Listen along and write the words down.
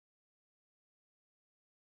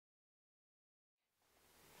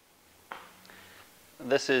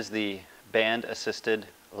This is the band-assisted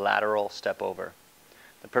lateral step over.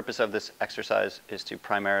 The purpose of this exercise is to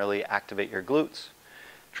primarily activate your glutes,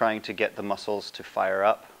 trying to get the muscles to fire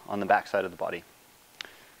up on the back side of the body.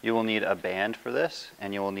 You will need a band for this,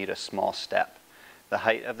 and you will need a small step. The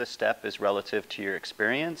height of the step is relative to your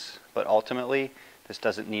experience, but ultimately this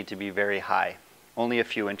doesn't need to be very high. Only a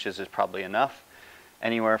few inches is probably enough.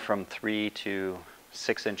 Anywhere from 3 to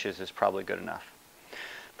 6 inches is probably good enough.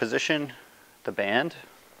 Position the band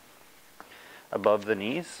above the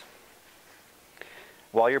knees.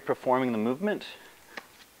 While you're performing the movement,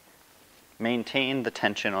 maintain the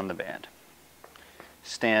tension on the band.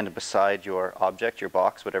 Stand beside your object, your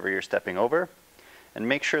box, whatever you're stepping over, and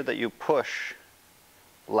make sure that you push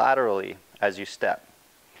laterally as you step.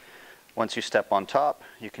 Once you step on top,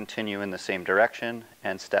 you continue in the same direction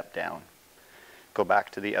and step down. Go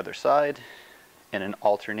back to the other side in an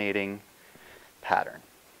alternating pattern.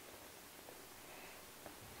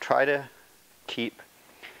 Try to keep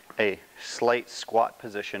a slight squat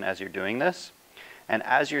position as you're doing this, and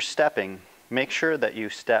as you're stepping, make sure that you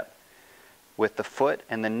step with the foot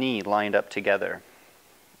and the knee lined up together.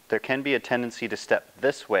 There can be a tendency to step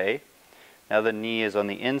this way. Now the knee is on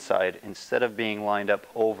the inside instead of being lined up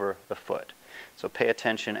over the foot. So pay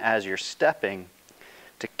attention as you're stepping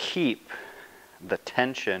to keep the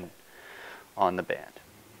tension on the band.